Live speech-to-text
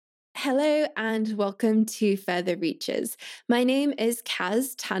Hello and welcome to Further Reaches. My name is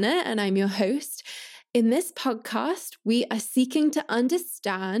Kaz Tanner and I'm your host. In this podcast, we are seeking to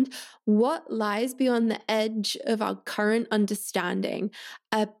understand what lies beyond the edge of our current understanding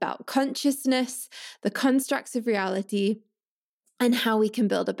about consciousness, the constructs of reality, and how we can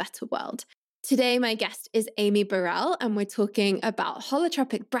build a better world. Today, my guest is Amy Burrell, and we're talking about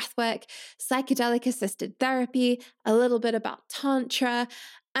holotropic breathwork, psychedelic-assisted therapy, a little bit about Tantra,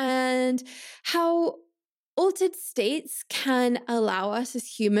 and how altered states can allow us as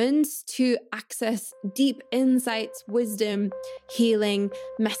humans to access deep insights, wisdom, healing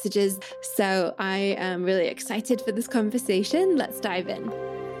messages. So I am really excited for this conversation. Let's dive in.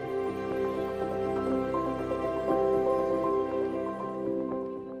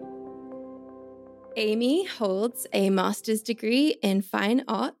 Amy holds a master's degree in fine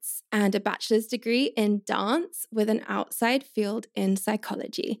arts and a bachelor's degree in dance with an outside field in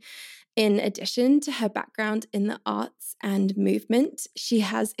psychology. In addition to her background in the arts and movement, she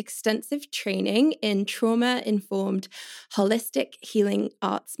has extensive training in trauma-informed holistic healing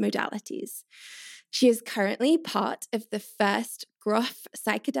arts modalities. She is currently part of the first Groff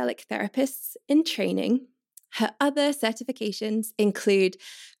psychedelic therapists in training. Her other certifications include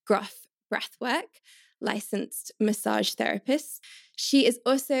Groff Breathwork, licensed massage therapist. She is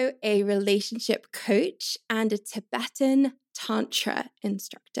also a relationship coach and a Tibetan Tantra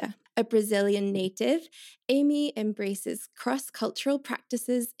instructor. A Brazilian native, Amy embraces cross-cultural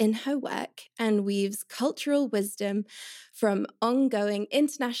practices in her work and weaves cultural wisdom from ongoing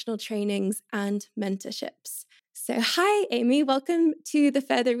international trainings and mentorships. So, hi, Amy. Welcome to the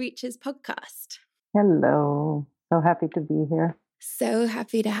Further Reaches podcast. Hello. So happy to be here. So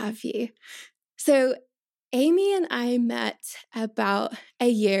happy to have you. So Amy and I met about a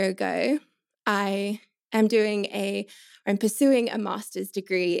year ago. I'm pursuing a master's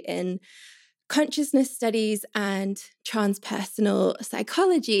degree in consciousness studies and transpersonal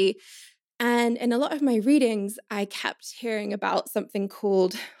psychology. And in a lot of my readings, I kept hearing about something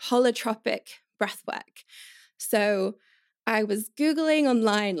called holotropic breathwork. So I was Googling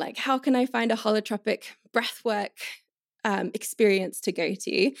online, like, how can I find a holotropic breathwork experience to go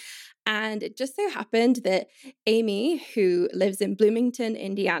to? And it just so happened that Amy, who lives in Bloomington,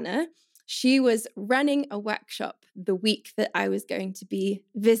 Indiana, she was running a workshop the week that I was going to be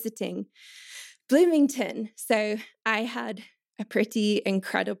visiting Bloomington. So I had a pretty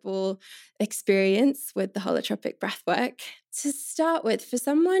incredible experience with the holotropic breathwork. To start with, for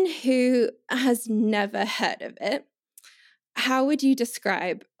someone who has never heard of it, how would you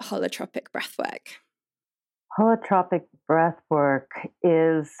describe holotropic breathwork? Holotropic breathwork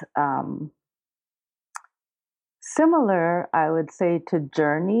is similar, I would say, to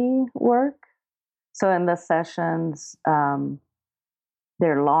journey work. So in the sessions,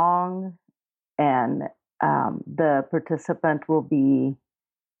 they're long, and the participant will be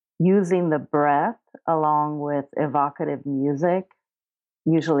using the breath along with evocative music,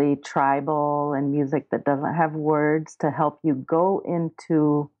 usually tribal and music that doesn't have words, to help you go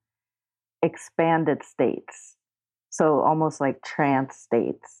into expanded states. So almost like trance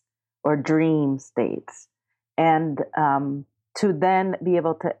states or dream states. And to then be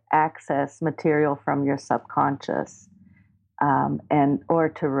able to access material from your subconscious or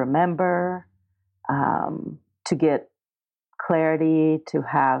to remember, to get clarity, to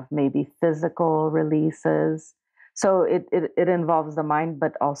have maybe physical releases. So it involves the mind,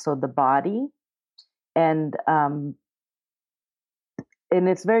 but also the body. And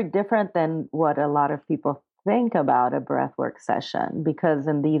it's very different than what a lot of people think about a breathwork session, because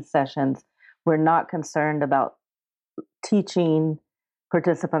in these sessions, we're not concerned about teaching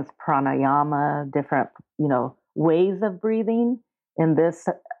participants pranayama, different, ways of breathing. In this,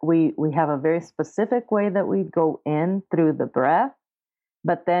 we have a very specific way that we go in through the breath,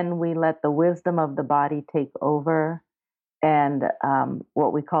 but then we let the wisdom of the body take over, and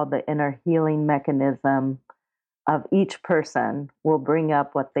what we call the inner healing mechanism of each person will bring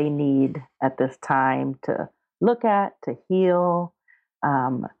up what they need at this time to look at, to heal,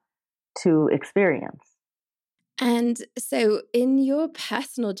 to experience. And so in your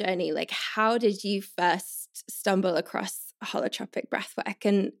personal journey, like, how did you first stumble across holotropic breathwork,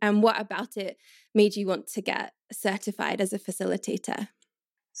 and what about it made you want to get certified as a facilitator?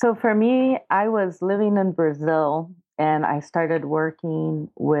 So for me, I was living in Brazil and I started working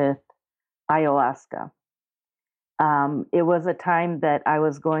with ayahuasca. It was a time that I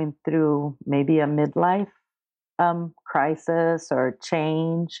was going through maybe a midlife crisis or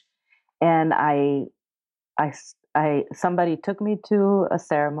change, and somebody took me to a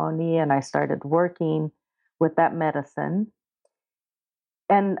ceremony, and I started working with that medicine.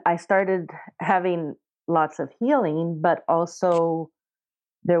 and I started having lots of healing, but also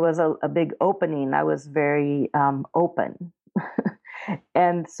there was a big opening. I was very open.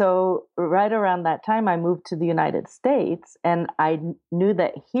 And so, right around that time, I moved to the United States, and I knew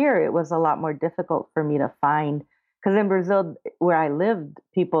that here it was a lot more difficult for me to find. Because in Brazil, where I lived,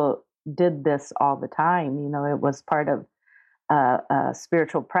 people did this all the time. You know, it was part of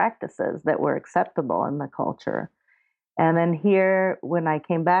spiritual practices that were acceptable in the culture. And then here, when I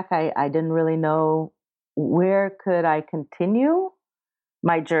came back, I didn't really know where could I continue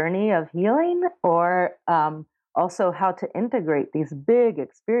my journey of healing, or also how to integrate these big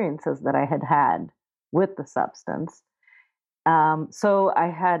experiences that I had had with the substance. So I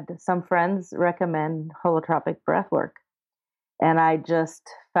had some friends recommend holotropic breathwork, and I just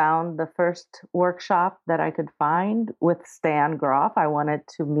found the first workshop that I could find with Stan Groff. I wanted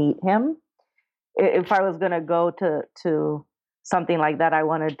to meet him. If I was going to go to something like that, I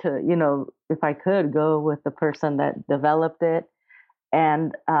wanted to, you know, if I could go with the person that developed it.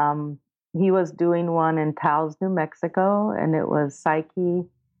 And he was doing one in Taos, New Mexico, and it was Psyche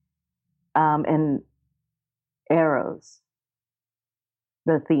and arrows,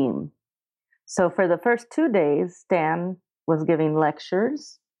 the theme. So for the first 2 days, Stan was giving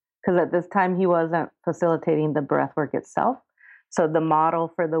lectures, because at this time he wasn't facilitating the breath work itself. So the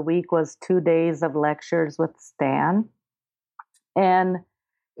model for the week was 2 days of lectures with Stan. And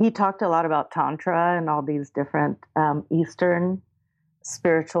he talked a lot about Tantra and all these different Eastern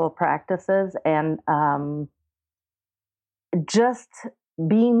spiritual practices. And just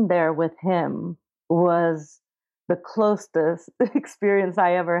being there with him was the closest experience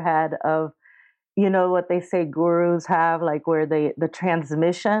I ever had of, you know, what they say gurus have, like where the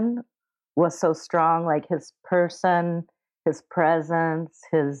transmission was so strong, like his person, his presence,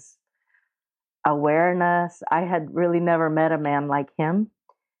 his awareness. I had really never met a man like him.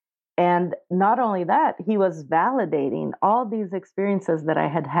 And not only that, he was validating all these experiences that I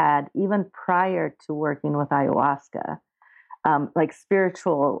had had even prior to working with ayahuasca, like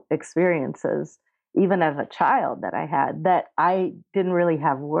spiritual experiences, even as a child that I had that I didn't really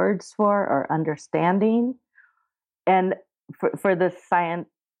have words for or understanding. And for this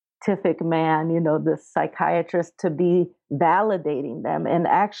scientific man, you know, this psychiatrist, to be validating them and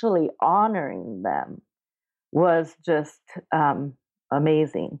actually honoring them was just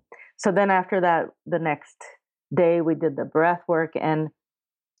amazing. So then after that, the next day we did the breath work, and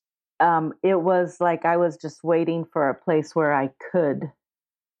it was like I was just waiting for a place where I could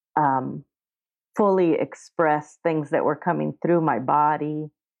fully express things that were coming through my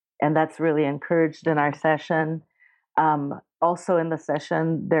body. And that's really encouraged in our session. Also in the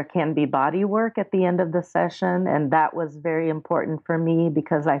session, there can be body work at the end of the session. And that was very important for me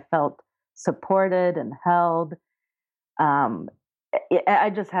because I felt supported and held.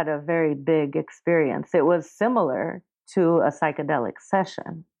 I just had a very big experience. It was similar to a psychedelic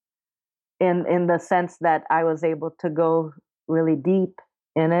session in the sense that I was able to go really deep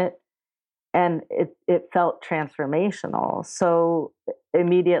in it, and it felt transformational. So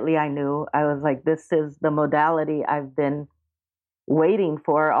immediately I knew, I was like, this is the modality I've been waiting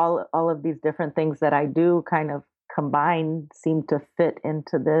for. All of these different things that I do kind of combined seem to fit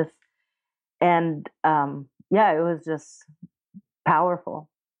into this. And yeah, it was just powerful.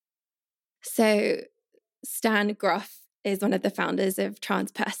 So Stan Groff is one of the founders of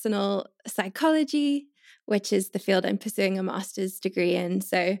transpersonal psychology, which is the field I'm pursuing a master's degree in.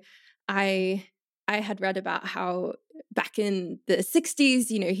 So I had read about how back in the 60s,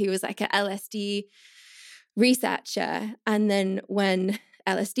 you know, he was like an LSD researcher. And then when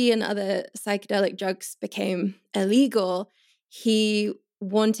LSD and other psychedelic drugs became illegal, he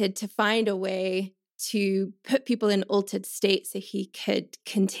wanted to find a way to put people in altered states so he could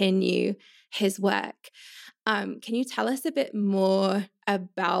continue his work. Can you tell us a bit more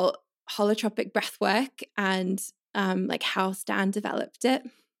about holotropic breathwork and like how Stan developed it?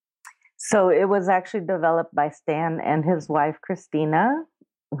 So it was actually developed by Stan and his wife, Christina,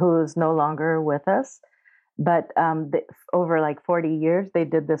 who's no longer with us. But over like 40 years, they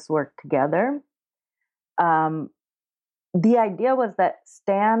did this work together. The idea was that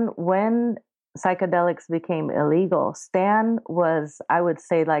Stan, when psychedelics became illegal, Stan was, I would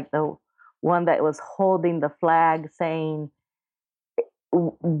say, like the one that was holding the flag, saying,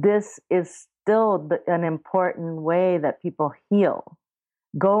 this is still an important way that people heal.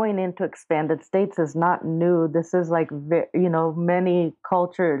 Going into expanded states is not new. This is like, you know, many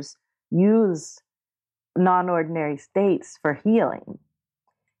cultures use non-ordinary states for healing.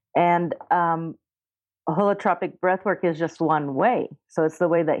 And holotropic breathwork is just one way. So it's the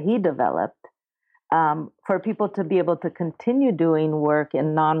way that he developed. for people to be able to continue doing work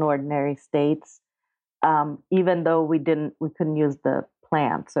in non-ordinary states, even though we couldn't use the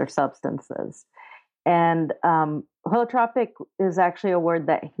plants or substances. And holotropic is actually a word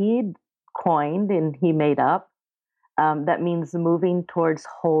that he coined and he made up, that means moving towards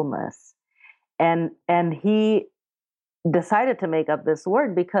wholeness. And he decided to make up this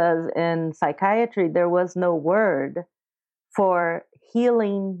word because in psychiatry there was no word for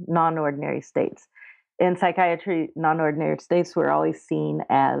healing non-ordinary states. In psychiatry, non-ordinary states were always seen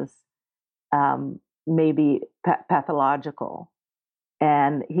as maybe pathological.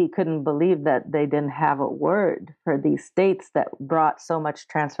 And he couldn't believe that they didn't have a word for these states that brought so much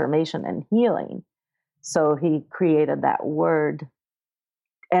transformation and healing. So he created that word,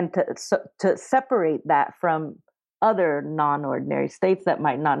 and to separate that from other non-ordinary states that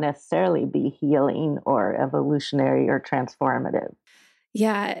might not necessarily be healing or evolutionary or transformative.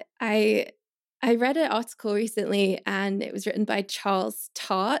 Yeah, I read an article recently and it was written by Charles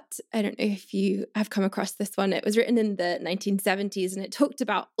Tart. I don't know if you have come across this one. It was written in the 1970s and it talked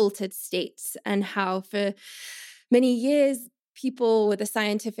about altered states and how for many years, people with a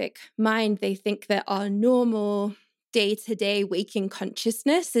scientific mind, they think that our normal day-to-day waking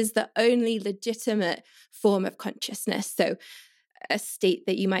consciousness is the only legitimate form of consciousness. So a state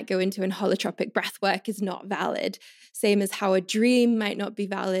that you might go into in holotropic breathwork is not valid. Same as how a dream might not be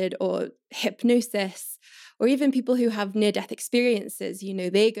valid, or hypnosis, or even people who have near-death experiences,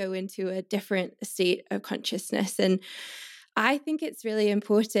 they go into a different state of consciousness. And I think it's really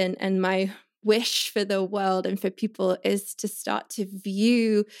important, and my wish for the world and for people is to start to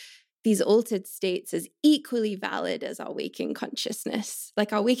view these altered states as equally valid as our waking consciousness.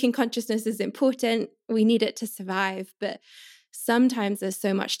 Like, our waking consciousness is important. We need it to survive, but sometimes there's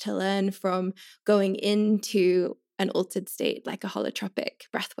so much to learn from going into an altered state, like a holotropic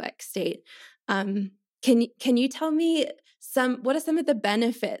breathwork state. Can you tell me what are some of the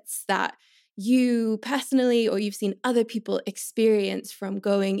benefits that you personally or you've seen other people experience from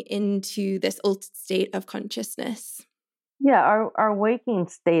going into this altered state of consciousness? Yeah, our waking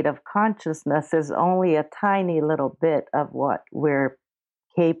state of consciousness is only a tiny little bit of what we're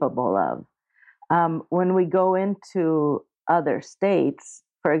capable of. When we go into other states,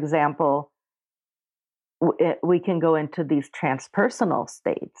 for example, we can go into these transpersonal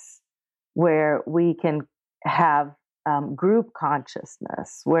states where we can have group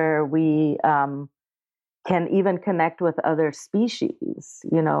consciousness, where we can even connect with other species,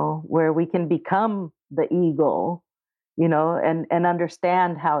 where we can become the eagle, and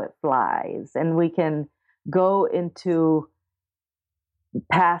understand how it flies. And we can go into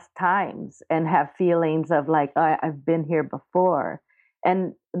past times and have feelings of like, I've been here before.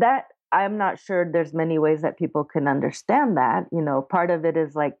 And that, I'm not sure there's many ways that people can understand that. Part of it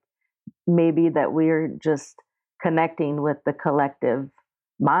is like maybe that we're just connecting with the collective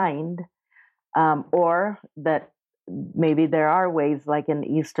mind, or that maybe there are ways like in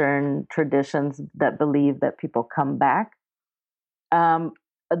Eastern traditions that believe that people come back.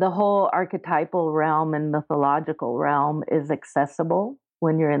 The whole archetypal realm and mythological realm is accessible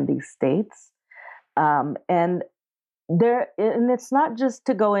when you're in these states. And it's not just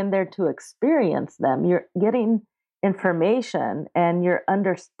to go in there to experience them. You're getting information and you're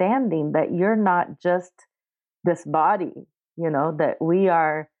understanding that you're not just this body, that we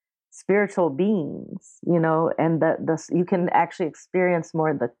are spiritual beings, and that you can actually experience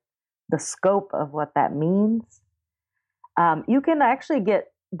more the scope of what that means. You can actually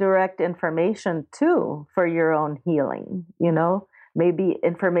get direct information too for your own healing, maybe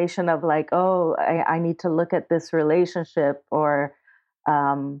information of like, oh, I need to look at this relationship, or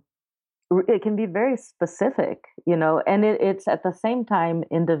it can be very specific, and it's at the same time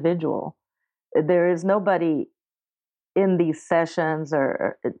individual. There is nobody in these sessions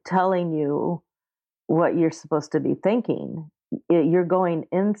or telling you what you're supposed to be thinking. You're going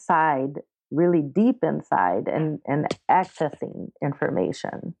inside, really deep inside, and accessing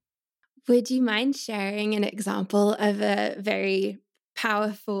information. Would you mind sharing an example of a very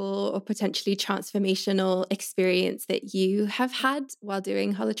powerful or potentially transformational experience that you have had while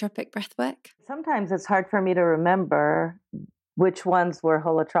doing holotropic breathwork? Sometimes it's hard for me to remember which ones were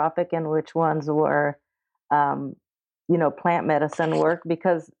holotropic and which ones were, plant medicine work,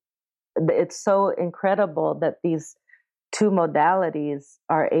 because it's so incredible that these two modalities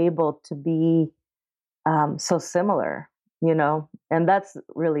are able to be so similar, and that's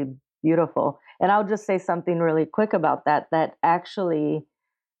really beautiful. And I'll just say something really quick about that actually,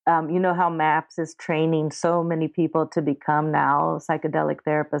 how MAPS is training so many people to become now psychedelic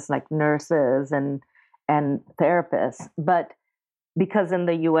therapists, like nurses and therapists. But because in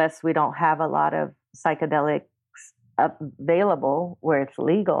the US, we don't have a lot of psychedelics available where it's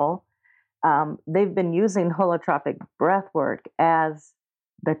legal, they've been using holotropic breathwork as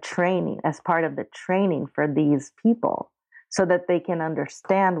the training, as part of the training for these people, so that they can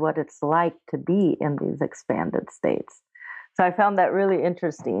understand what it's like to be in these expanded states. So I found that really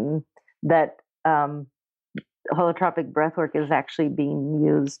interesting that holotropic breathwork is actually being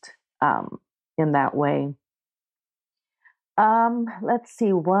used in that way. Let's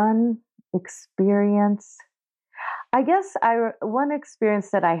see, one experience. I guess one experience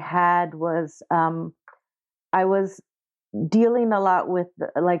that I had was I was dealing a lot with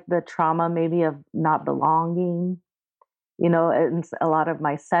the trauma maybe of not belonging, in a lot of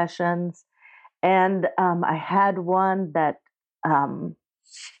my sessions. And I had one that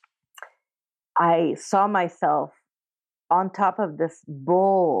I saw myself on top of this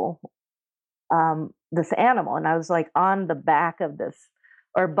bull, this animal, and I was like on the back of this,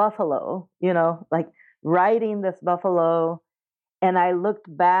 or buffalo, like riding this buffalo. And I looked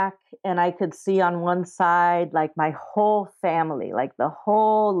back and I could see on one side, like my whole family, like the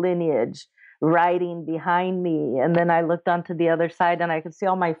whole lineage riding behind me. And then I looked onto the other side and I could see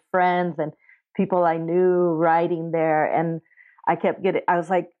all my friends and people I knew riding there. And I was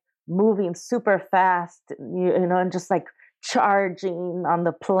like moving super fast, and just like charging on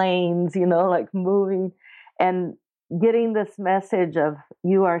the plains, like moving and getting this message of,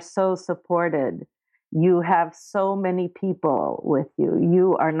 you are so supported. You have so many people with you.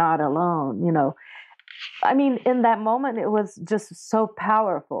 You are not alone, I mean, in that moment, it was just so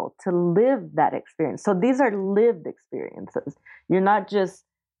powerful to live that experience. So these are lived experiences. You're not just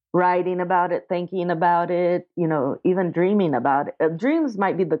writing about it, thinking about it, even dreaming about it. Dreams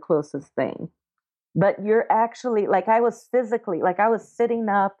might be the closest thing, but you're actually, like I was sitting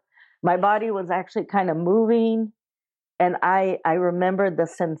up, my body was actually kind of moving. And I remember the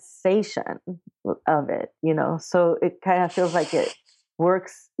sensation of it, so it kind of feels like it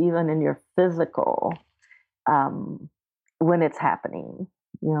works even in your physical when it's happening,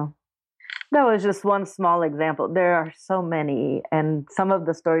 That was just one small example. There are so many, and some of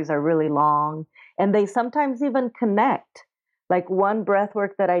the stories are really long, and they sometimes even connect. Like one breath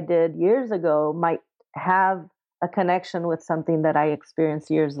work that I did years ago might have a connection with something that I experienced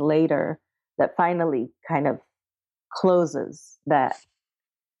years later that finally kind of closes that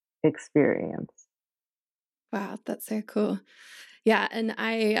experience. Wow, that's so cool. Yeah, and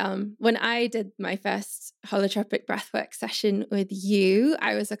I when I did my first holotropic breathwork session with you,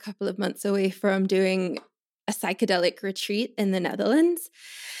 I was a couple of months away from doing a psychedelic retreat in the Netherlands.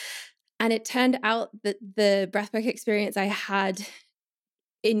 And it turned out that the breathwork experience I had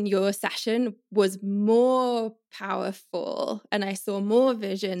in your session was more powerful, and I saw more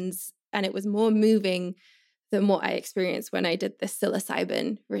visions, and it was more moving than what I experienced when I did the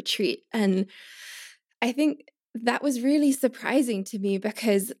psilocybin retreat. And I think that was really surprising to me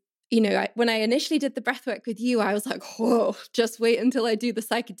because, when I initially did the breathwork with you, I was like, whoa, just wait until I do the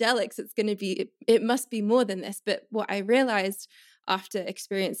psychedelics. It must be more than this. But what I realized after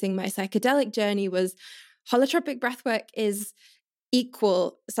experiencing my psychedelic journey was holotropic breathwork is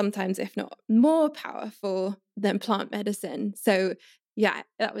equal, sometimes if not more powerful than plant medicine. So yeah,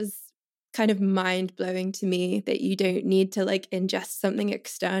 that was kind of mind-blowing to me that you don't need to like ingest something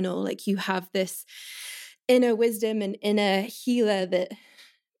external. Like you have this inner wisdom and inner healer that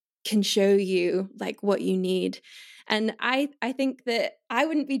can show you like what you need. And I think that I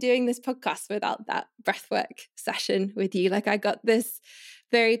wouldn't be doing this podcast without that breathwork session with you. Like I got this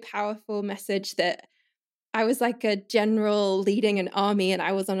very powerful message that I was like a general leading an army and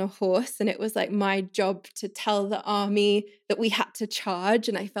I was on a horse, and it was like my job to tell the army that we had to charge.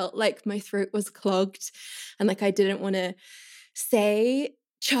 And I felt like my throat was clogged and like I didn't want to say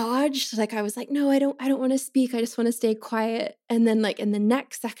charged. Like I was like, no, I don't want to speak. I just want to stay quiet. And then like in the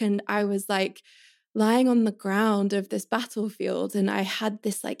next second, I was like lying on the ground of this battlefield and I had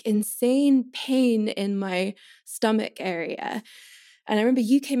this like insane pain in my stomach area. And I remember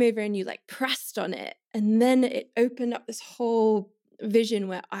you came over and you like pressed on it. And then it opened up this whole vision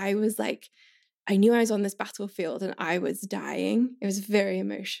where I was like, I knew I was on this battlefield and I was dying. It was very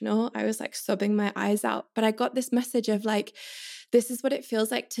emotional. I was like sobbing my eyes out. But I got this message of like, this is what it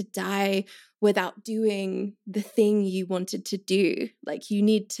feels like to die without doing the thing you wanted to do. Like you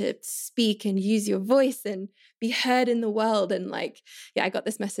need to speak and use your voice and be heard in the world. And like, yeah, I got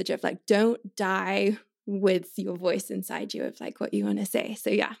this message of like, don't die with your voice inside you of like what you want to say. So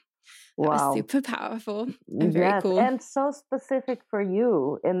yeah, that was super powerful and very cool. And so specific for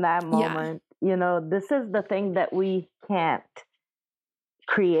you in that moment. Yeah. This is the thing that we can't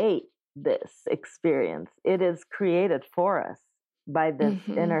create, this experience. It is created for us by this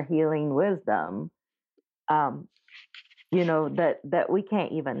inner healing wisdom. um, that we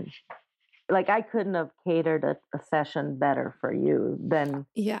can't even, like, I couldn't have catered a session better for you than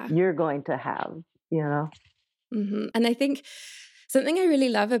you're going to have, Mm-hmm. And I think something I really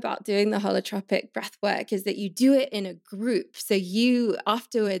love about doing the holotropic breath work is that you do it in a group. So you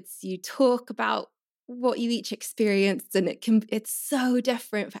afterwards, you talk about what you each experienced, and it's so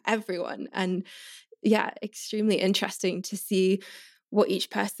different for everyone. And extremely interesting to see what each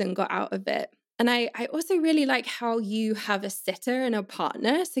person got out of it. And I also really like how you have a sitter and a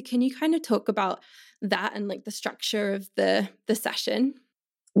partner. So can you kind of talk about that and like the structure of the session?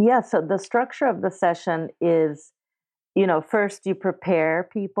 Yeah. So the structure of the session is, first you prepare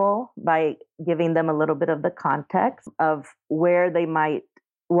people by giving them a little bit of the context of what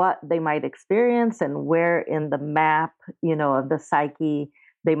they might experience and where in the map, of the psyche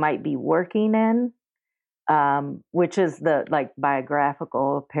they might be working in, which is the like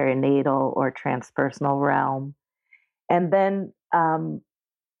biographical, perinatal, or transpersonal realm. And then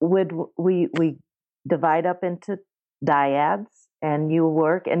would we divide up into dyads, and you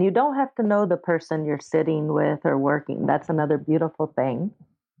work, and you don't have to know the person you're sitting with or working. That's another beautiful thing.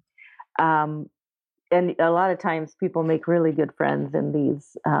 And a lot of times people make really good friends in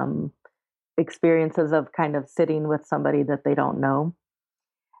these experiences of kind of sitting with somebody that they don't know.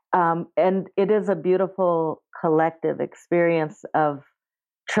 And it is a beautiful collective experience of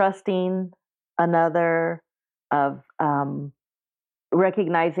trusting another, of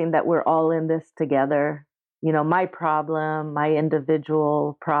recognizing that we're all in this together. My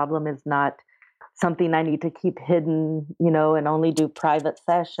individual problem is not something I need to keep hidden, and only do private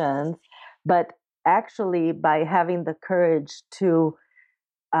sessions. But actually, by having the courage to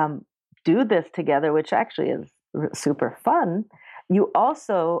do this together, which actually is super fun, you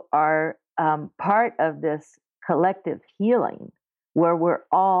also are part of this collective healing where we're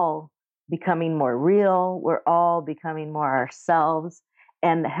all becoming more real, we're all becoming more ourselves,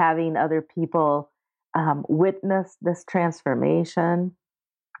 and having other people witness this transformation.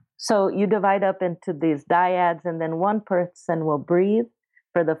 So you divide up into these dyads, and then one person will breathe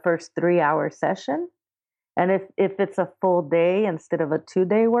for the first 3-hour session. And if it's a full day instead of a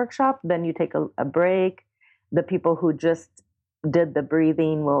 2-day workshop, then you take a break. The people who just did the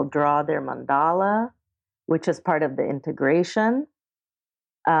breathing will draw their mandala, which is part of the integration.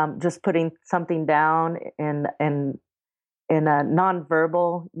 Just putting something down in a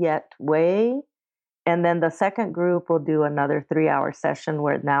nonverbal yet way. And then the second group will do another 3-hour session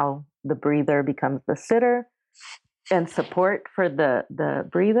where now the breather becomes the sitter and support for the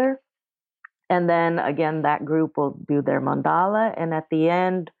breather. And then again, that group will do their mandala. And at the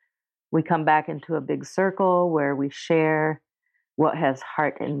end, we come back into a big circle where we share what has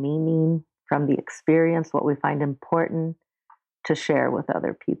heart and meaning from the experience, what we find important to share with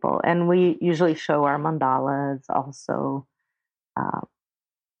other people. And we usually show our mandalas also. Uh,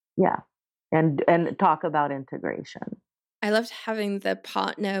 and talk about integration. I loved having the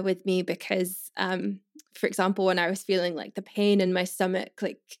partner with me because, for example, when I was feeling like the pain in my stomach,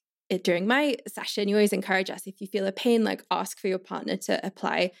 during my session, you always encourage us, if you feel a pain, like ask for your partner to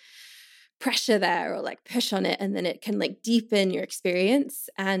apply pressure there or like push on it, and then it can like deepen your experience.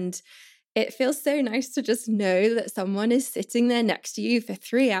 And it feels so nice to just know that someone is sitting there next to you for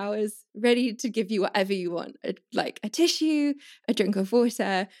 3 hours, ready to give you whatever you want, like a tissue, a drink of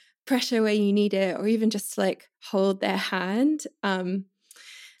water, pressure where you need it, or even just like hold their hand. And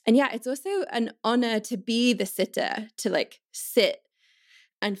it's also an honor to be the sitter, to like sit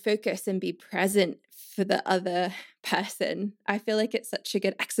and focus and be present for the other person. I feel like it's such a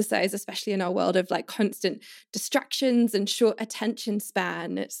good exercise, especially in our world of like constant distractions and short attention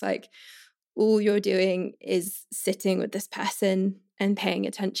span. It's like all you're doing is sitting with this person and paying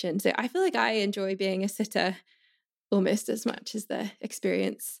attention. So I feel like I enjoy being a sitter almost as much as the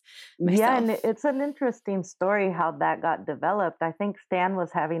experience myself. Yeah, and it's an interesting story how that got developed. I think Stan was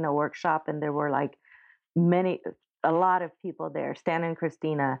having a workshop and there were like a lot of people there, Stan and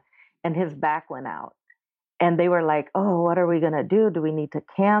Christina, and his back went out. And they were like, oh, what are we going to do? Do we need to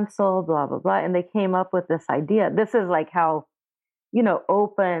cancel? Blah, blah, blah. And they came up with this idea. This is like how,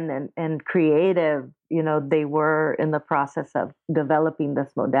 open and creative, they were in the process of developing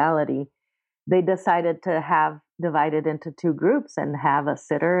this modality. They decided to have divided into 2 groups and have a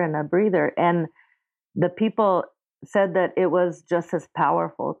sitter and a breather. And the people said that it was just as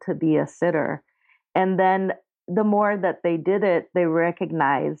powerful to be a sitter. And then the more that they did it, they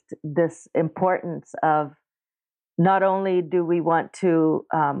recognized this importance of not only do we want to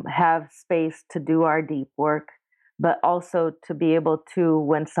have space to do our deep work, but also to be able to,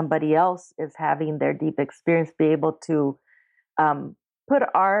 when somebody else is having their deep experience, be able to put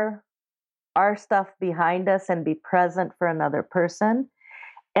our our stuff behind us and be present for another person.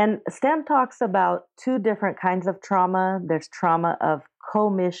 And Stan talks about two different kinds of trauma. There's trauma of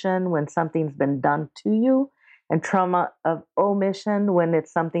commission when something's been done to you, and trauma of omission when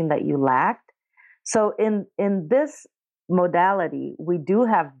it's something that you lacked. So in this modality, we do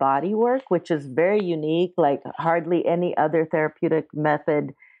have body work, which is very unique, like hardly any other therapeutic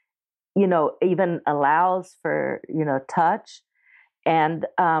method, even allows for, touch. And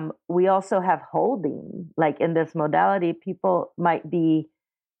we also have holding, like in this modality, people might be,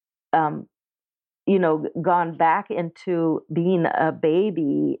 gone back into being a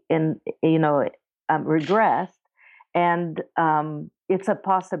baby and, regressed. And it's a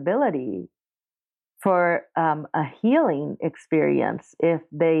possibility for a healing experience if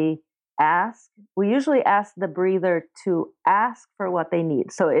they ask. We usually ask the breather to ask for what they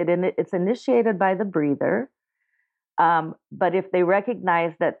need. So it's initiated by the breather. But if they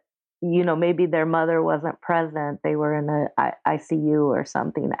recognize that, maybe their mother wasn't present, they were in a ICU or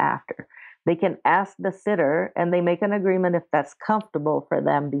something after, they can ask the sitter, and they make an agreement if that's comfortable for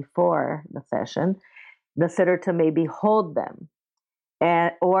them before the session, the sitter to maybe hold them,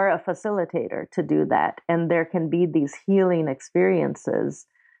 or a facilitator to do that. And there can be these healing experiences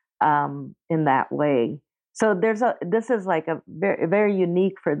in that way. So this is like a very, very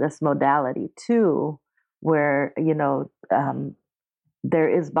unique for this modality too, where, there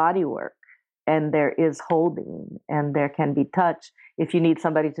is body work and there is holding and there can be touch if you need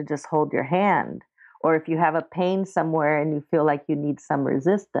somebody to just hold your hand, or if you have a pain somewhere and you feel like you need some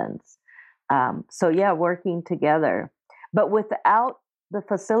resistance. So yeah, working together, but without the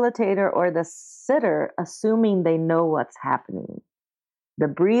facilitator or the sitter assuming they know what's happening. The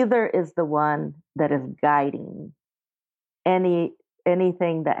breather is the one that is guiding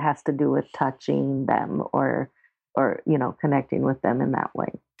anything that has to do with touching them or connecting with them in that way.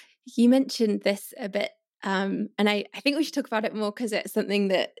 You mentioned this a bit, and I think we should talk about it more, because it's something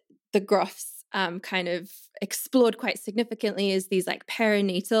that the Groffs kind of explored quite significantly, is these like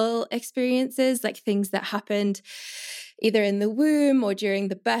perinatal experiences, like things that happened either in the womb or during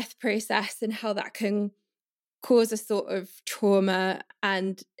the birth process, and how that can cause a sort of trauma,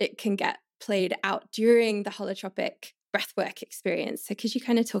 and it can get played out during the holotropic breathwork experience. So could you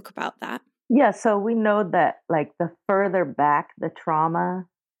kind of talk about that? Yeah, so we know that like the further back the trauma,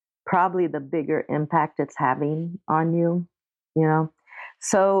 probably the bigger impact it's having on you,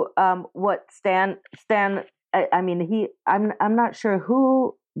 So what Stan, I mean, I'm not sure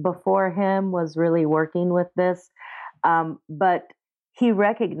who before him was really working with this, but he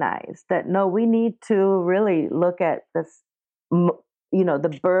recognized that no, we need to really look at this,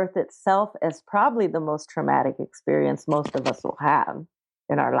 the birth itself as probably the most traumatic experience most of us will have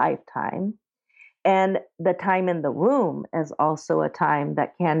in our lifetime. And the time in the womb is also a time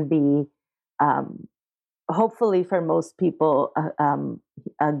that can be, hopefully for most people,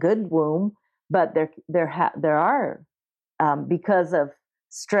 a good womb. But there are, because of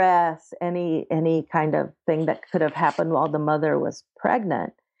stress, any kind of thing that could have happened while the mother was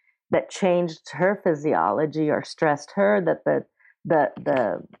pregnant, that changed her physiology or stressed her, that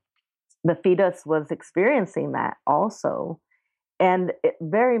the fetus was experiencing that also. And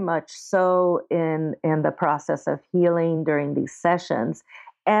very much so in the process of healing during these sessions,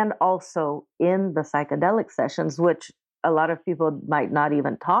 and also in the psychedelic sessions, which a lot of people might not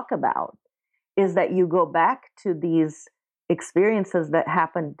even talk about, is that you go back to these experiences that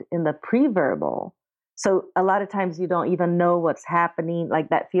happened in the pre-verbal. So a lot of times you don't even know what's happening, like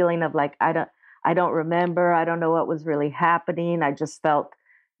that feeling of like, I don't remember, I don't know what was really happening. I just felt,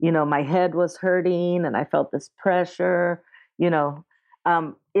 my head was hurting and I felt this pressure.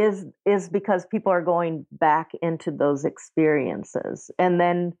 Is because people are going back into those experiences. And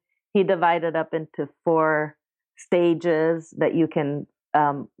then he divided up into 4 stages that you can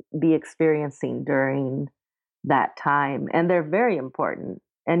be experiencing during that time. And they're very important.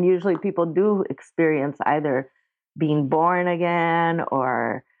 And usually people do experience either being born again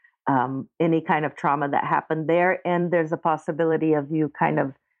or any kind of trauma that happened there. And there's a possibility of you kind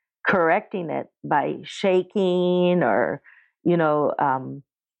of correcting it by shaking or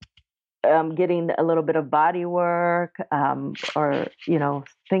getting a little bit of body work, or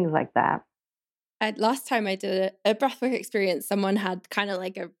things like that. Last time I did a breathwork experience, someone had kind of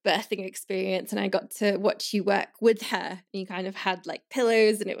like a birthing experience, and I got to watch you work with her. And you kind of had like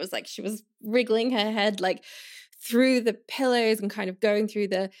pillows, and it was like she was wriggling her head like through the pillows and kind of going through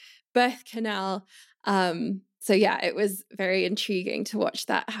the birth canal. So yeah, it was very intriguing to watch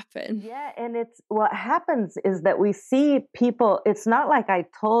that happen. Yeah, and it's what happens is that we see people, it's not like I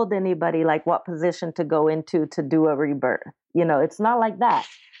told anybody like what position to go into to do a rebirth. It's not like that.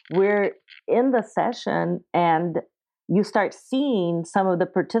 we're in the session and you start seeing some of the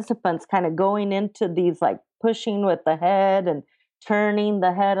participants kind of going into these like pushing with the head and turning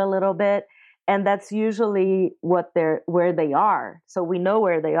the head a little bit. And that's usually where they are. So we know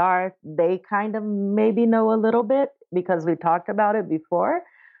where they are. They kind of maybe know a little bit because we talked about it before,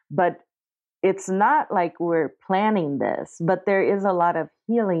 but it's not like we're planning this, but there is a lot of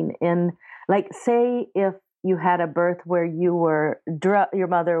healing in, like, say if you had a birth where you were your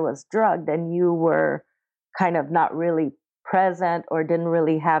mother was drugged and you were kind of not really present or didn't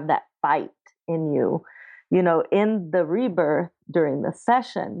really have that fight in you, in the rebirth during the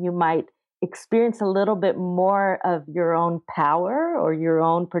session, you might experience a little bit more of your own power or your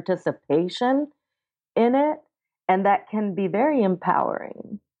own participation in it. And that can be very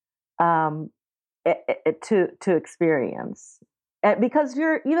empowering. To experience, because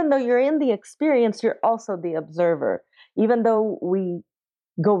even though you're in the experience, you're also the observer. Even though we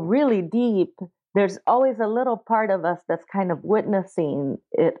go really deep, there's always a little part of us that's kind of witnessing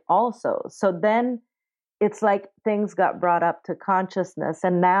it also. So then it's like things got brought up to consciousness,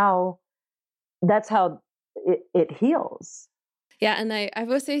 and now that's how it heals. Yeah, and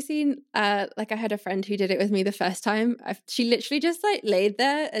I've also seen, like I had a friend who did it with me the first time. She literally just like laid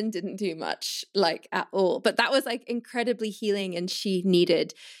there and didn't do much, like at all. But that was like incredibly healing, and she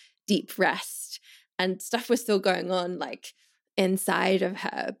needed deep rest, and stuff was still going on like inside of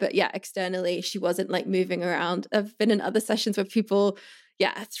her. But yeah, externally, she wasn't like moving around. I've been in other sessions where people,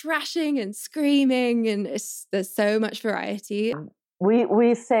 thrashing and screaming, and there's so much variety.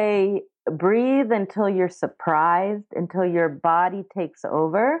 We say breathe until you're surprised, until your body takes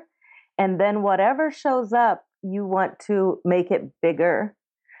over. And then whatever shows up, you want to make it bigger.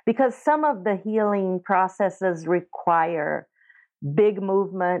 Because some of the healing processes require big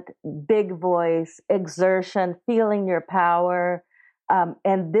movement, big voice, exertion, feeling your power.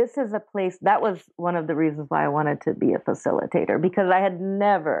 And this is a place, that was one of the reasons why I wanted to be a facilitator, because I had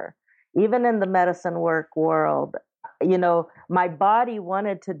never, even in the medicine work world, my body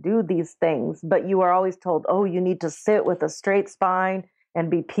wanted to do these things, but you are always told, oh, you need to sit with a straight spine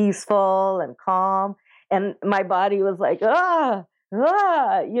and be peaceful and calm. And my body was like, and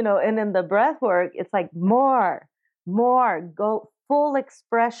in the breath work, it's like more, go full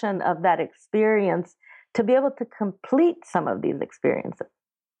expression of that experience to be able to complete some of these experiences.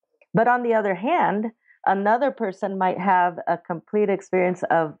 But on the other hand, another person might have a complete experience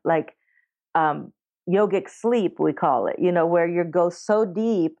of like, yogic sleep, we call it, where you go so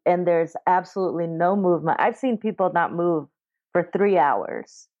deep and there's absolutely no movement. I've seen people not move for 3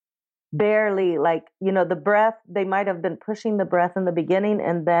 hours, barely, like, the breath, they might have been pushing the breath in the beginning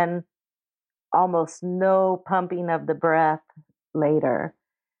and then almost no pumping of the breath later.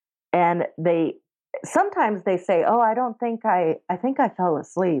 And sometimes they say, oh, I think I fell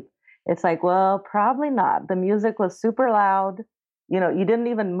asleep. It's like, well, probably not. The music was super loud. You didn't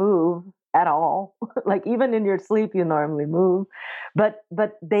even move at all. Like even in your sleep, you normally move, but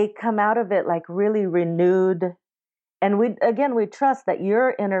they come out of it like really renewed. And we trust that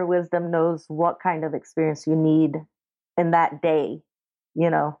your inner wisdom knows what kind of experience you need in that day,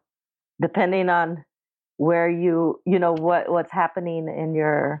 depending on where what's happening in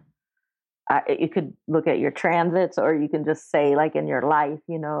your, you could look at your transits, or you can just say like in your life,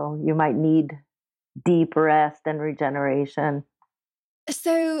 you might need deep rest and regeneration.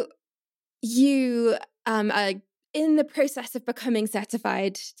 So you are in the process of becoming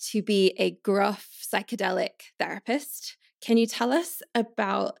certified to be a Groff psychedelic therapist. Can you tell us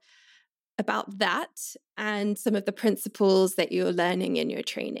about that and some of the principles that you're learning in your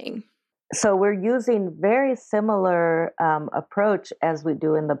training? So we're using very similar approach as we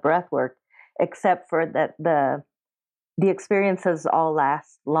do in the breath work, except for that the experiences all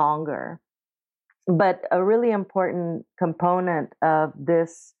last longer. But a really important component of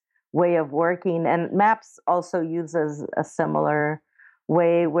this way of working, and MAPS also uses a similar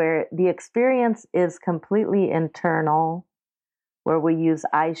way where the experience is completely internal, where we use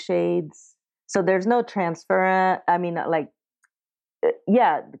eye shades. So there's no confusion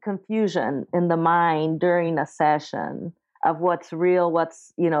in the mind during a session of what's real,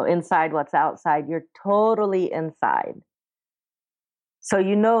 what's, inside, what's outside. You're totally inside. So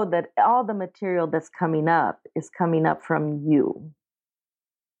you know that all the material that's coming up is coming up from you.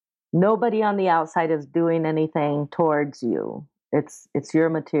 Nobody on the outside is doing anything towards you. It's your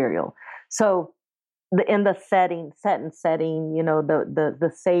material. So in the setting,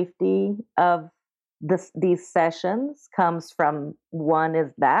 the safety of these sessions comes from, one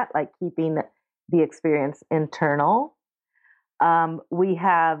is that, like keeping the experience internal. We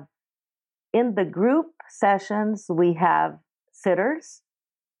have, in the group sessions, we have sitters.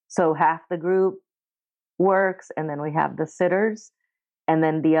 So half the group works, and then we have the sitters, and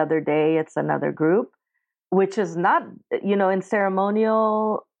then the other day it's another group, which is not, in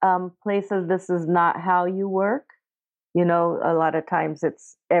ceremonial places, this is not how you work. A lot of times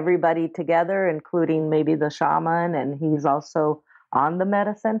it's everybody together, including maybe the shaman, and he's also on the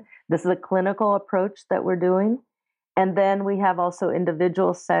medicine. This is a clinical approach that we're doing. And then we have also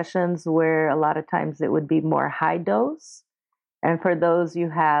individual sessions where a lot of times it would be more high dose. And for those, you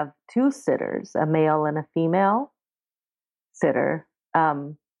have two sitters, a male and a female sitter,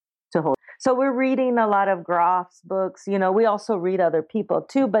 to hold. So we're reading a lot of Groff's books. We also read other people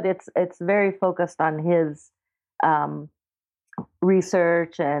too, but it's very focused on his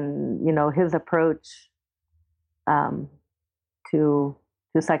research and his approach to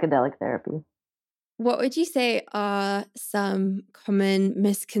psychedelic therapy. What would you say are some common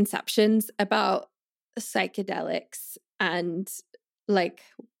misconceptions about psychedelics, and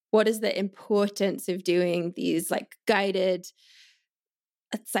what is the importance of doing these guided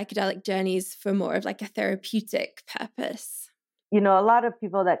psychedelic journeys for more of a therapeutic purpose? A lot of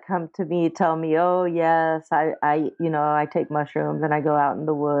people that come to me tell me, "Oh, yes, I take mushrooms and I go out in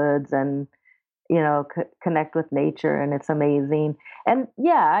the woods and, connect with nature, and it's amazing." And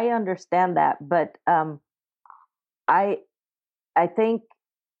yeah, I understand that. But I think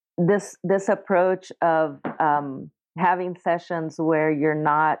this approach of having sessions where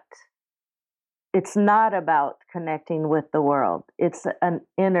it's not about connecting with the world. It's an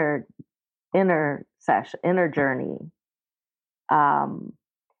inner session, inner journey.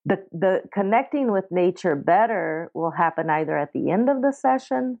 The connecting with nature better will happen either at the end of the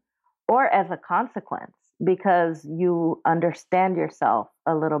session or as a consequence, because you understand yourself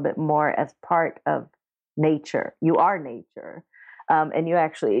a little bit more as part of nature. You are nature, and you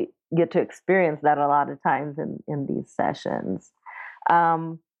actually get to experience that a lot of times in these sessions.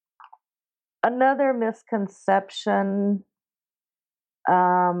 Another misconception,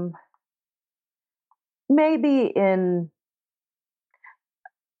 maybe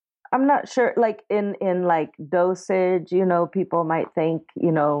I'm not sure, in dosage, people might think,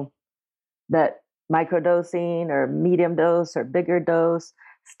 that microdosing or medium dose or bigger dose.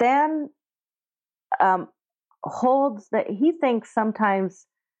 Stan holds that he thinks sometimes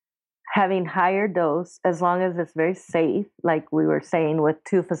having higher dose, as long as it's very safe, like we were saying with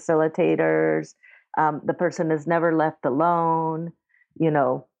two facilitators, the person is never left alone,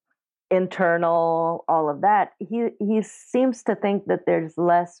 internal, all of that. He seems to think that there's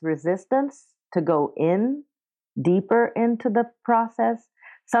less resistance to go in deeper into the process.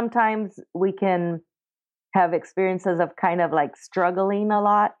 Sometimes we can have experiences of kind of struggling a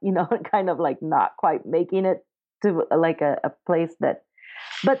lot, kind of not quite making it to a place that,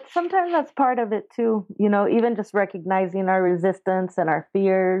 but sometimes that's part of it too, even just recognizing our resistance and our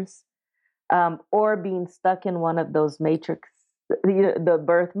fears, or being stuck in one of those the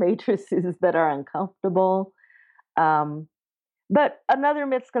birth matrices that are uncomfortable. But another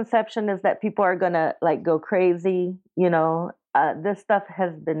misconception is that people are going to go crazy. This stuff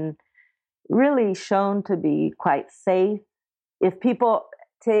has been really shown to be quite safe. If people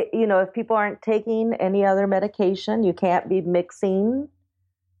if people aren't taking any other medication, you can't be mixing,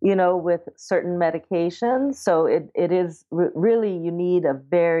 with certain medications. So it is really, you need a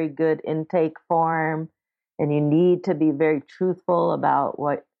very good intake form, and you need to be very truthful about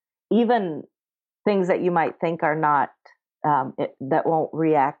what, even things that you might think are not, that won't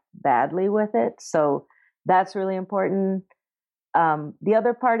react badly with it. So that's really important. The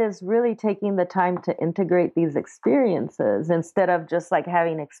other part is really taking the time to integrate these experiences instead of just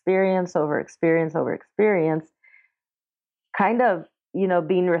having experience over experience over experience, kind of,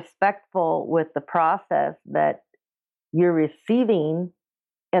 being respectful with the process that you're receiving.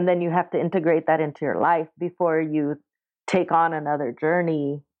 And then you have to integrate that into your life before you take on another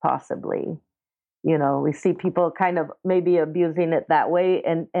journey, possibly. We see people kind of maybe abusing it that way.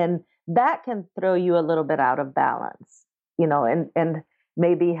 And that can throw you a little bit out of balance, and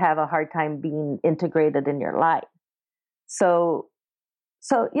maybe have a hard time being integrated in your life. So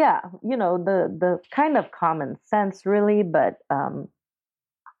yeah, the kind of common sense really, but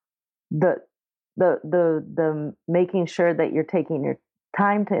the making sure that you're taking your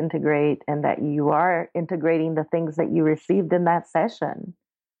time to integrate and that you are integrating the things that you received in that session.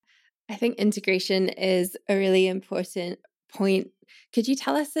 I think integration is a really important point. Could you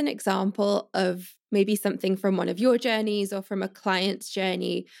tell us an example of maybe something from one of your journeys or from a client's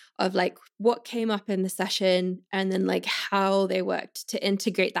journey of what came up in the session, and then how they worked to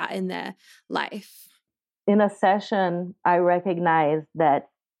integrate that in their life? In a session, I recognized that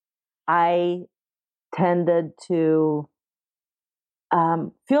I tended to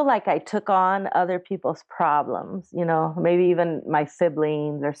feel like I took on other people's problems, maybe even my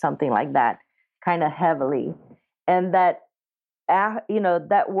siblings or something like that, kind of heavily. And that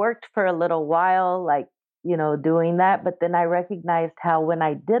worked for a little while, like, doing that. But then I recognized how when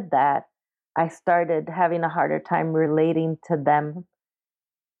I did that, I started having a harder time relating to them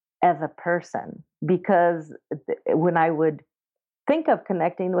as a person, because when I would think of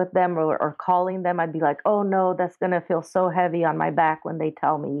connecting with them or calling them, I'd be like, oh no, that's going to feel so heavy on my back when they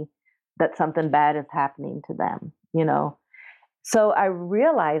tell me that something bad is happening to them. So I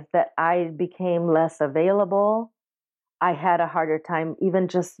realized that I became less available. I had a harder time even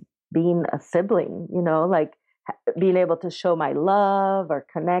just being a sibling, like being able to show my love or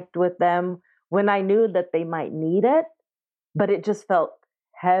connect with them when I knew that they might need it, but it just felt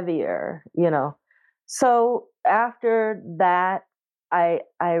heavier. So after that,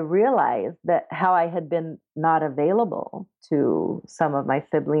 I realized that how I had been not available to some of my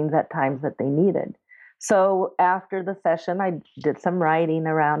siblings at times that they needed. So after the session, I did some writing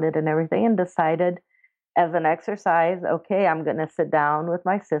around it and everything, and decided as an exercise, okay, I'm going to sit down with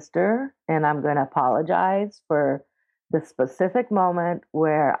my sister and I'm going to apologize for the specific moment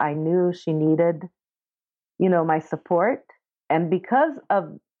where I knew she needed, my support. And because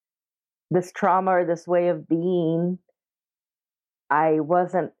of this trauma or this way of being, I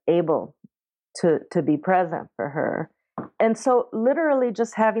wasn't able to be present for her. And so literally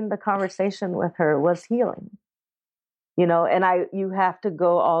just having the conversation with her was healing. And you have to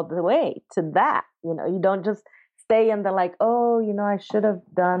go all the way to that. You don't just stay in the like, oh, I should have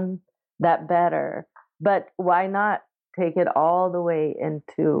done that better. But why not take it all the way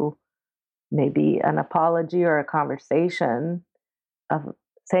into maybe an apology or a conversation of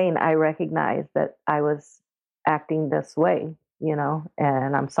saying, I recognize that I was acting this way,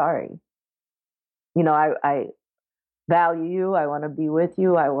 and I'm sorry. I value you. I want to be with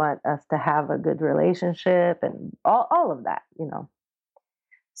you. I want us to have a good relationship and all of that.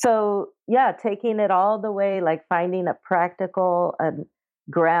 So yeah, taking it all the way, like finding a practical and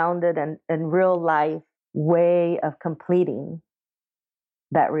grounded and real life way of completing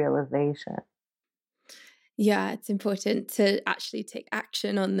that realization. Yeah, it's important to actually take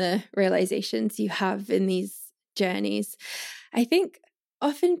action on the realizations you have in these journeys. I think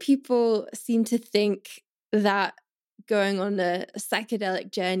often people seem to think that going on a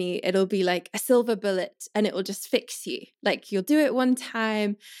psychedelic journey, it'll be like a silver bullet and it will just fix you. Like you'll do it one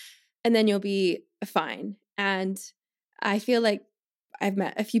time and then you'll be fine. And I feel like I've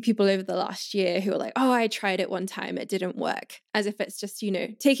met a few people over the last year who are like, oh, I tried it one time, it didn't work, as if it's just,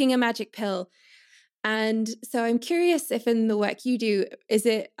 taking a magic pill. And so I'm curious if in the work you do, is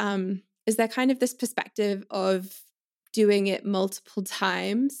there kind of this perspective of doing it multiple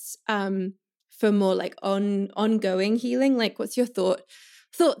times for more like ongoing healing? Like what's your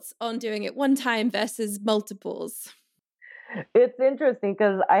thoughts on doing it one time versus multiples? It's interesting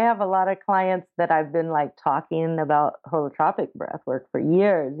because I have a lot of clients that I've been like talking about holotropic breath work for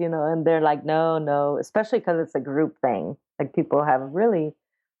years, and they're like, no, especially because it's a group thing. Like people have a really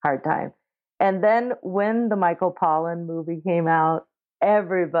hard time. And then when the Michael Pollan movie came out,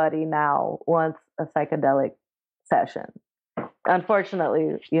 everybody now wants a psychedelic session.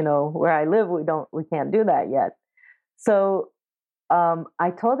 Unfortunately, where I live, we can't do that yet. So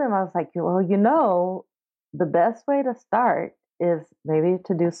I told him, I was like, well, the best way to start is maybe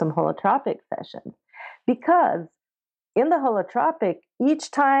to do some holotropic sessions, because in the holotropic,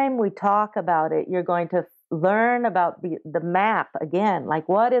 each time we talk about it, you're going to learn about the map again. Like,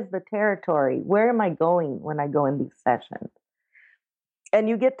 what is the territory? Where am I going when I go in these sessions? And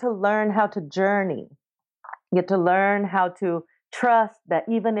you get to learn how to journey. You get to learn how to trust that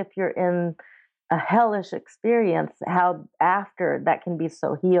even if you're in a hellish experience, how after that can be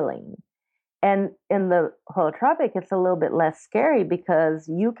so healing. And in the holotropic, it's a little bit less scary because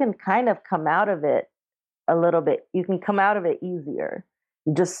you can kind of come out of it a little bit. You can come out of it easier.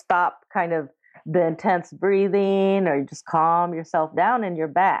 You just stop kind of the intense breathing, or you just calm yourself down and you're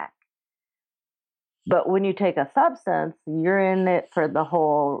back. But when you take a substance, you're in it for the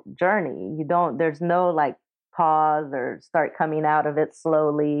whole journey. There's no like pause or start coming out of it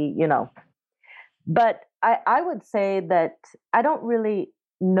slowly. But I would say that I don't really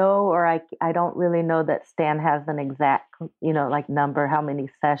know, or I don't really know that Stan has an exact, like number, how many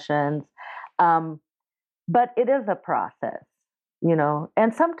sessions. But it is a process,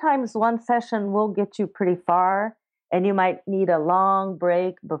 and sometimes one session will get you pretty far and you might need a long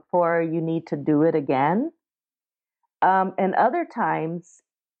break before you need to do it again. And other times,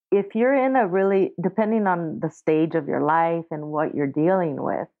 if you're in a really, depending on the stage of your life and what you're dealing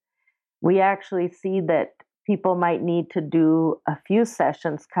with, we actually see that people might need to do a few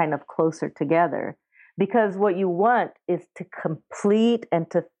sessions kind of closer together, because what you want is to complete and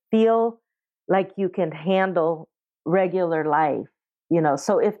to feel like you can handle regular life,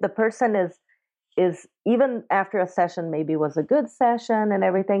 so if the person is even after a session maybe was a good session and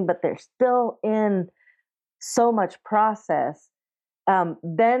everything, but they're still in so much process,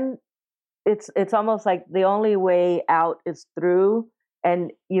 then it's almost like the only way out is through,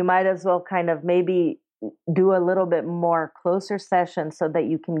 and you might as well kind of maybe do a little bit more closer session so that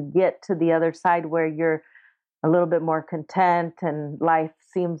you can get to the other side where you're a little bit more content and life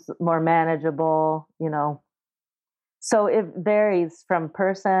seems more manageable. So it varies from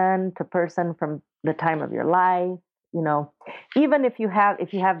person to person, from the time of your life. Even if you have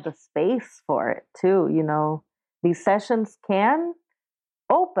the space for it too. These sessions can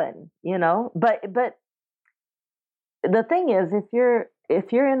open. But the thing is, if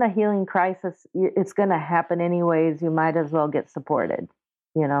you're in a healing crisis, it's going to happen anyways. You might as well get supported.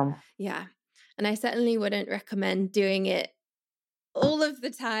 Yeah. And I certainly wouldn't recommend doing it all of the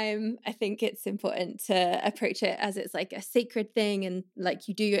time. I think it's important to approach it as it's like a sacred thing, and like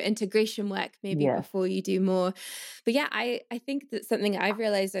you do your integration work maybe Yes. before you do more. But yeah, I think that something I've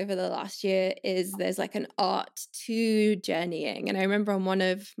realized over the last year is there's like an art to journeying. And I remember on one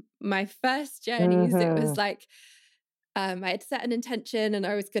of my first journeys, it was like I had set an intention and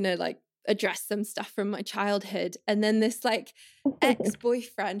I was going to like address some stuff from my childhood. And then this like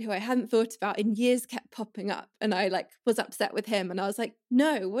ex-boyfriend who I hadn't thought about in years kept popping up, and I like was upset with him, and I was like,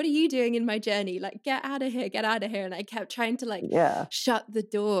 no, what are you doing in my journey? Like, get out of here, get out of here. And I kept trying to like Yeah. shut the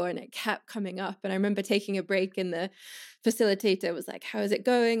door, and it kept coming up. And I remember taking a break, and the facilitator was like, how is it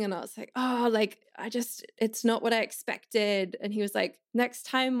going? And I was like, oh, like it's not what I expected. And he was like, next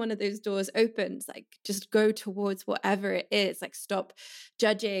time one of those doors opens, like just go towards whatever it is, like stop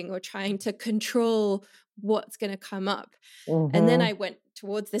judging or trying to control what's going to come up. And then I went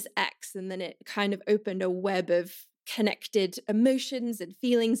towards this X, and then it kind of opened a web of connected emotions and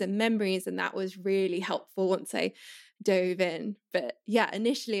feelings and memories. And that was really helpful once I dove in. But yeah,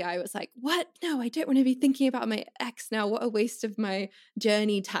 initially I was like, what? No, I don't want to be thinking about my ex now. What a waste of my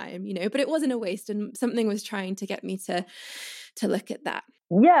journey time, but it wasn't a waste, and something was trying to get me to look at that.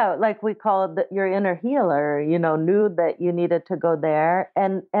 Yeah, like we call it your inner healer, knew that you needed to go there.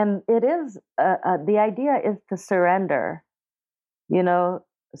 And it is, the idea is to surrender,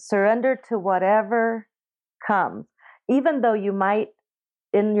 surrender to whatever comes, even though you might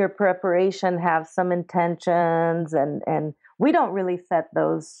in your preparation have some intentions, and we don't really set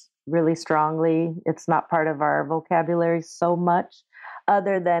those really strongly. It's not part of our vocabulary so much,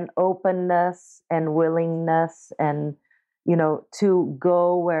 other than openness and willingness, and to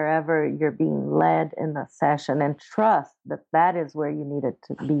go wherever you're being led in the session, and trust that that is where you need it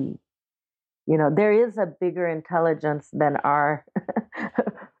to be. There is a bigger intelligence than our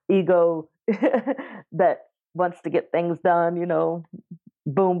ego that wants to get things done,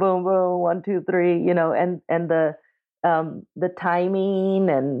 boom, boom, boom, 1, 2, 3, and the timing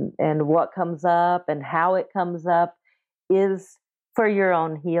and what comes up and how it comes up is for your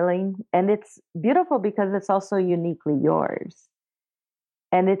own healing. And it's beautiful because it's also uniquely yours.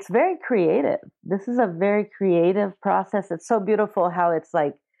 And it's very creative. This is a very creative process. It's so beautiful how it's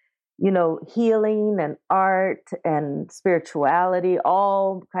like, healing and art and spirituality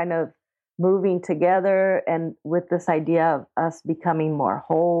all kind of moving together, and with this idea of us becoming more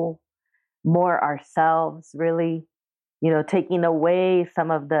whole, more ourselves, really, taking away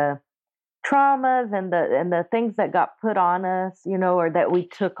some of the traumas and the things that got put on us, or that we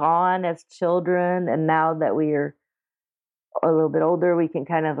took on as children. And now that we're a little bit older, we can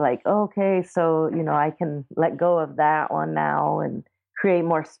kind of like, okay, so, I can let go of that one now and create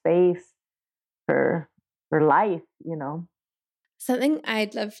more space for life. Something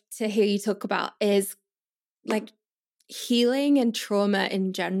I'd love to hear you talk about is like healing and trauma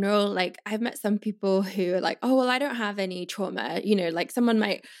in general. Like I've met some people who are like, oh, well, I don't have any trauma. Like someone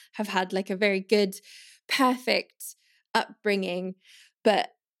might have had like a very good, perfect upbringing. But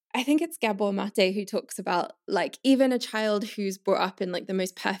I think it's Gabor Mate who talks about like even a child who's brought up in like the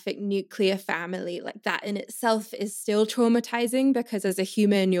most perfect nuclear family, like that in itself is still traumatizing, because as a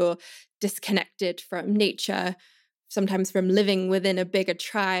human, you're disconnected from nature, sometimes from living within a bigger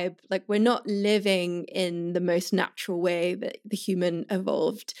tribe. Like we're not living in the most natural way that the human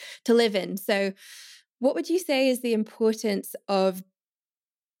evolved to live in. So what would you say is the importance of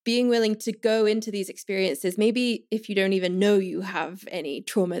being willing to go into these experiences, maybe if you don't even know you have any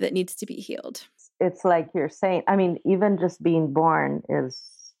trauma that needs to be healed? It's like you're saying, I mean, even just being born is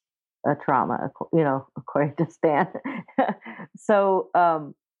a trauma, according to Stan. So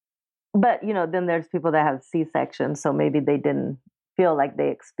but then there's people that have C-sections, so maybe they didn't feel like they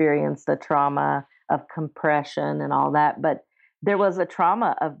experienced the trauma of compression and all that, but there was a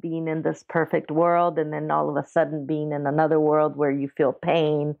trauma of being in this perfect world and then all of a sudden being in another world where you feel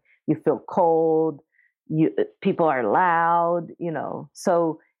pain, you feel cold, people are loud,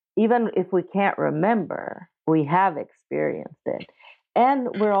 so even if we can't remember, we have experienced it. And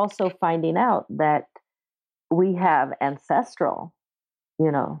we're also finding out that we have ancestral,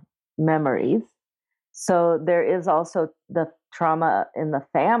 you know, memories. So there is also the trauma in the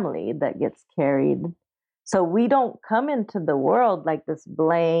family that gets carried. So we don't come into the world like this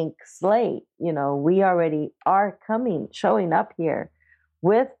blank slate. We already are showing up here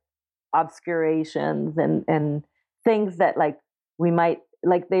with obscurations and things that like we might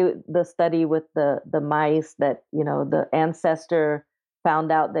like the study with the mice that the ancestor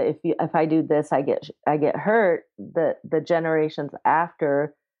found out that if I do this I get hurt, the generations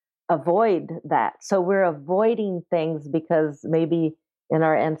after avoid that. So we're avoiding things because maybe in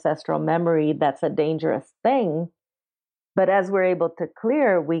our ancestral memory that's a dangerous thing. But as we're able to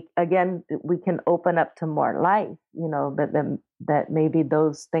clear, we can open up to more life, but then that maybe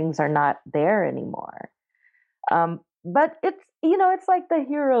those things are not there anymore. But it's like the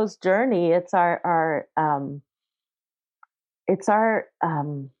hero's journey. It's our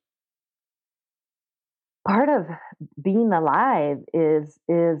part of being alive is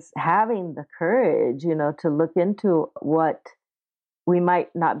having the courage, to look into what we might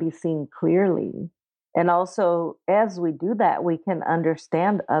not be seeing clearly. And also, as we do that, we can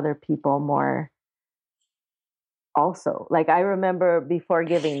understand other people more. Also, like I remember before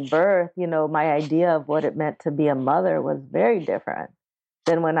giving birth, my idea of what it meant to be a mother was very different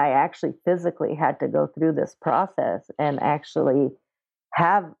than when I actually physically had to go through this process and actually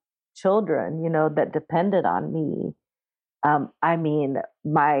have children, that depended on me. I mean,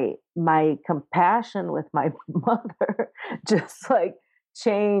 my compassion with my mother just like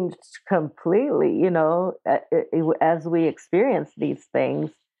changed completely. As we experience these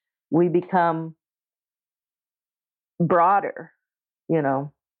things, we become broader.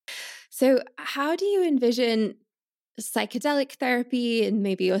 So, how do you envision psychedelic therapy and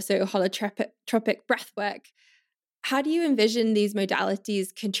maybe also holotropic breathwork? How do you envision these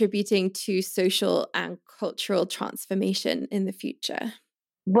modalities contributing to social and cultural transformation in the future?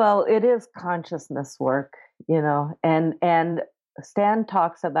 Well, it is consciousness work, and Stan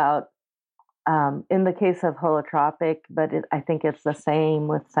talks about, in the case of holotropic, but I think it's the same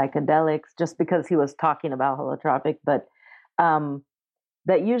with psychedelics, just because he was talking about holotropic, but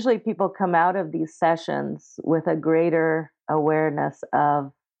that usually people come out of these sessions with a greater awareness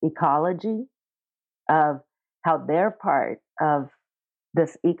of ecology, of how they're part of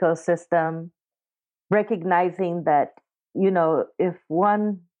this ecosystem, recognizing that, if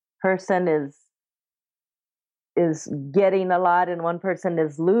one person is getting a lot and one person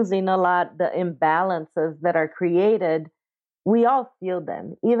is losing a lot, the imbalances that are created, we all feel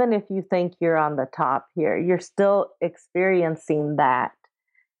them. Even if you think you're on the top here, you're still experiencing that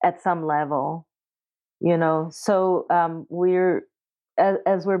at some level, So we're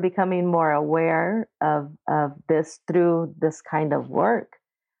as we're becoming more aware of this through this kind of work,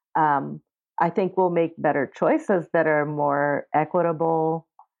 I think we'll make better choices that are more equitable,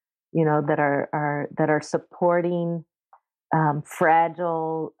 that are supporting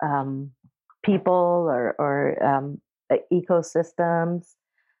fragile people or ecosystems.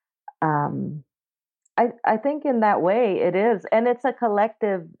 I think in that way it is, and it's a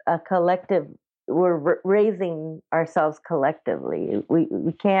collective. We're raising ourselves collectively.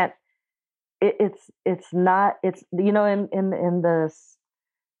 We can't. It's not. It's in the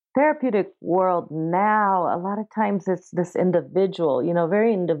therapeutic world now, a lot of times it's this individual,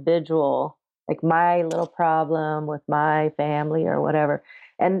 very individual, like my little problem with my family or whatever.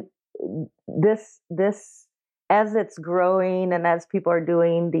 And this as it's growing and as people are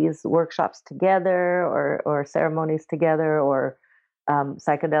doing these workshops together or ceremonies together or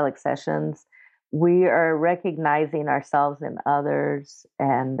psychedelic sessions, we are recognizing ourselves in others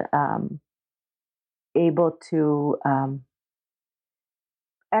and able to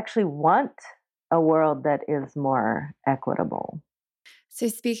actually want a world that is more equitable. So,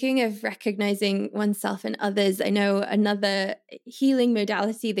 speaking of recognizing oneself and others, I know another healing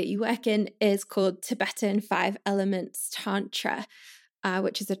modality that you work in is called Tibetan 5 Elements Tantra,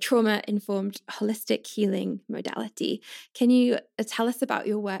 which is a trauma-informed holistic healing modality. Can you tell us about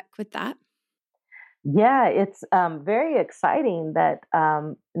your work with that? Yeah, it's very exciting that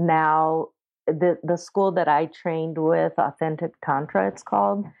now the school that I trained with, Authentic Tantra, it's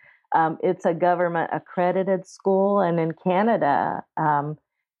called. It's a government accredited school, and in Canada,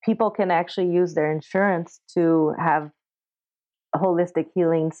 people can actually use their insurance to have holistic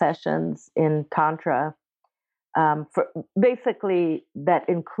healing sessions in Tantra, for basically that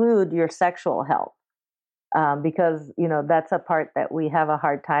include your sexual health. Because, that's a part that we have a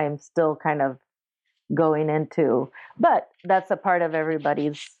hard time still kind of going into, but that's a part of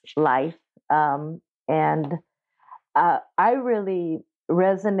everybody's life. And I really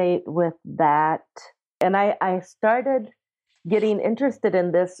resonate with that. And I started getting interested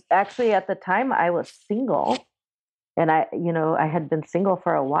in this actually at the time I was single. And I had been single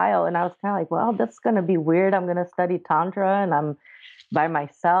for a while, and I was kind of like, well, that's going to be weird. I'm going to study Tantra and I'm by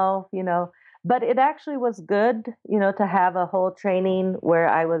myself. But it actually was good, to have a whole training where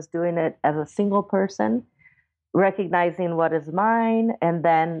I was doing it as a single person, recognizing what is mine, and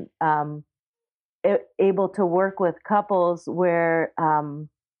then able to work with couples where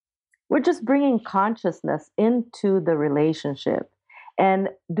we're just bringing consciousness into the relationship and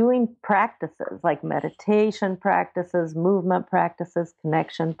doing practices like meditation practices, movement practices,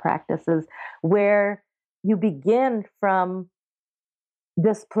 connection practices, where you begin from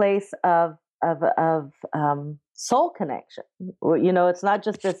this place of soul connection. It's not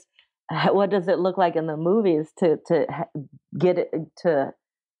just this. What does it look like in the movies to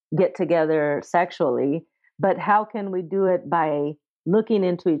get together sexually? But how can we do it by looking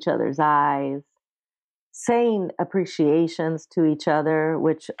into each other's eyes, saying appreciations to each other,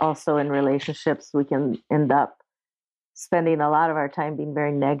 which also in relationships we can end up spending a lot of our time being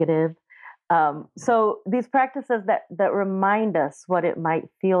very negative. So these practices that remind us what it might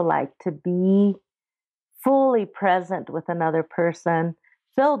feel like to be fully present with another person,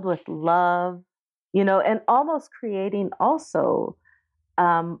 filled with love, and almost creating also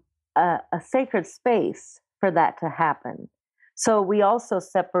a sacred space for that to happen. So we also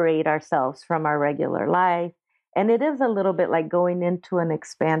separate ourselves from our regular life. And it is a little bit like going into an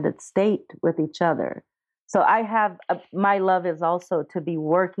expanded state with each other. So my love is also to be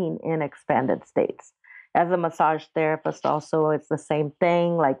working in expanded states. As a massage therapist, also, it's the same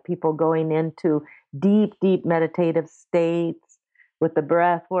thing, like people going into deep, deep meditative states with the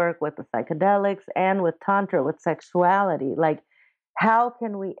breath work, with the psychedelics, and with Tantra, with sexuality. Like, how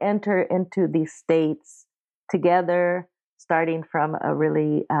can we enter into these states together, starting from a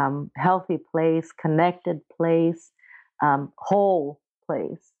really healthy place, connected place, whole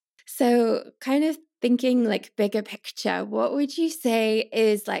place? So, kind of thinking like bigger picture, what would you say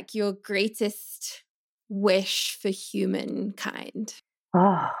is like your greatest wish for humankind?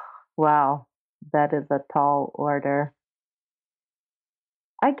 Oh, wow. That is a tall order.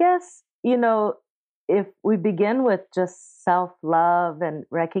 I guess, if we begin with just self love and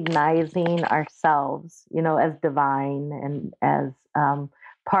recognizing ourselves, as divine and as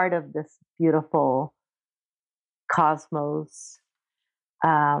part of this beautiful cosmos,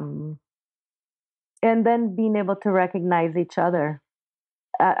 um, and then being able to recognize each other.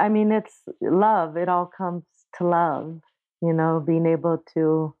 I mean, it's love, it all comes to love, being able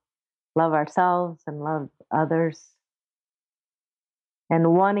to love ourselves and love others,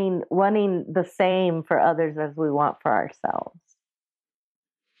 and wanting the same for others as we want for ourselves.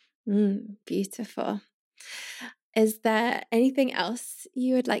 Beautiful. Is there anything else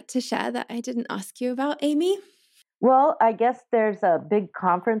you would like to share that I didn't ask you about, Amy? Well, I guess there's a big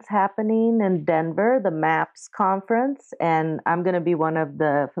conference happening in Denver, the MAPS conference, and I'm going to be one of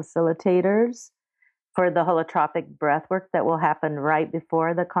the facilitators for the holotropic breathwork that will happen right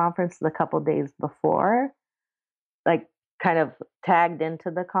before the conference, the couple days before, like kind of tagged into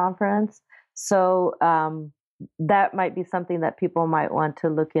the conference. So that might be something that people might want to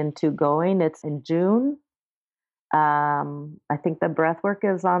look into going. It's in June. I think the breathwork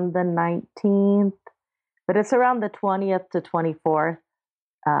is on the 19th, but it's around the 20th to 24th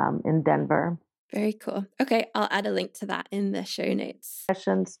in Denver. Very cool. Okay, I'll add a link to that in the show notes.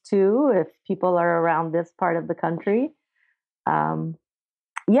 Sessions too, if people are around this part of the country.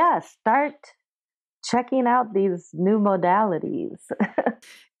 Start checking out these new modalities.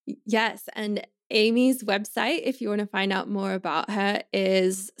 Yes, and Amy's website, if you want to find out more about her,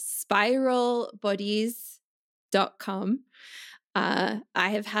 is spiralbodies.com. I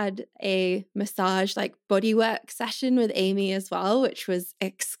have had a massage like bodywork session with Amy as well, which was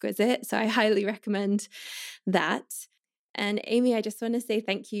exquisite. So I highly recommend that. And Amy, I just want to say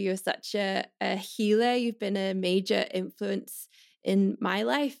thank you. You're such a healer. You've been a major influence in my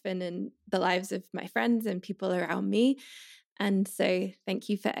life and in the lives of my friends and people around me. And so thank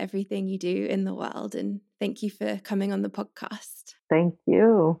you for everything you do in the world. And thank you for coming on the podcast. Thank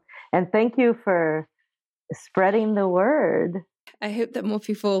you. And thank you for spreading the word. I hope that more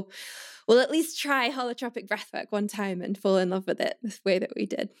people will at least try holotropic breathwork one time and fall in love with it this way that we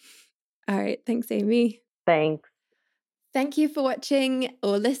did. All right. Thanks, Amy. Thanks. Thank you for watching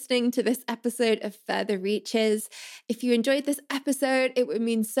or listening to this episode of Further Reaches. If you enjoyed this episode, it would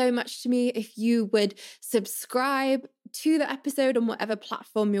mean so much to me if you would subscribe to the episode on whatever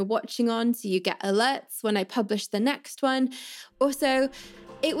platform you're watching on so you get alerts when I publish the next one. Also,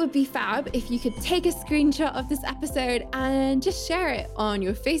 it would be fab if you could take a screenshot of this episode and just share it on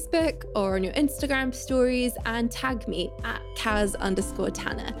your Facebook or on your Instagram stories and tag me at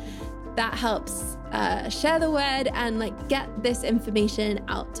Kaz_Tanner. That helps share the word and get this information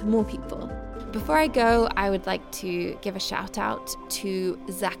out to more people. Before I go, I would like to give a shout out to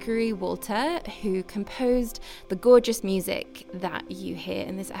Zachary Walter, who composed the gorgeous music that you hear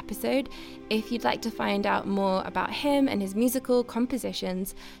in this episode. If you'd like to find out more about him and his musical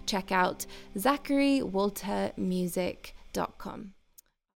compositions, check out ZacharyWaltermusic.com.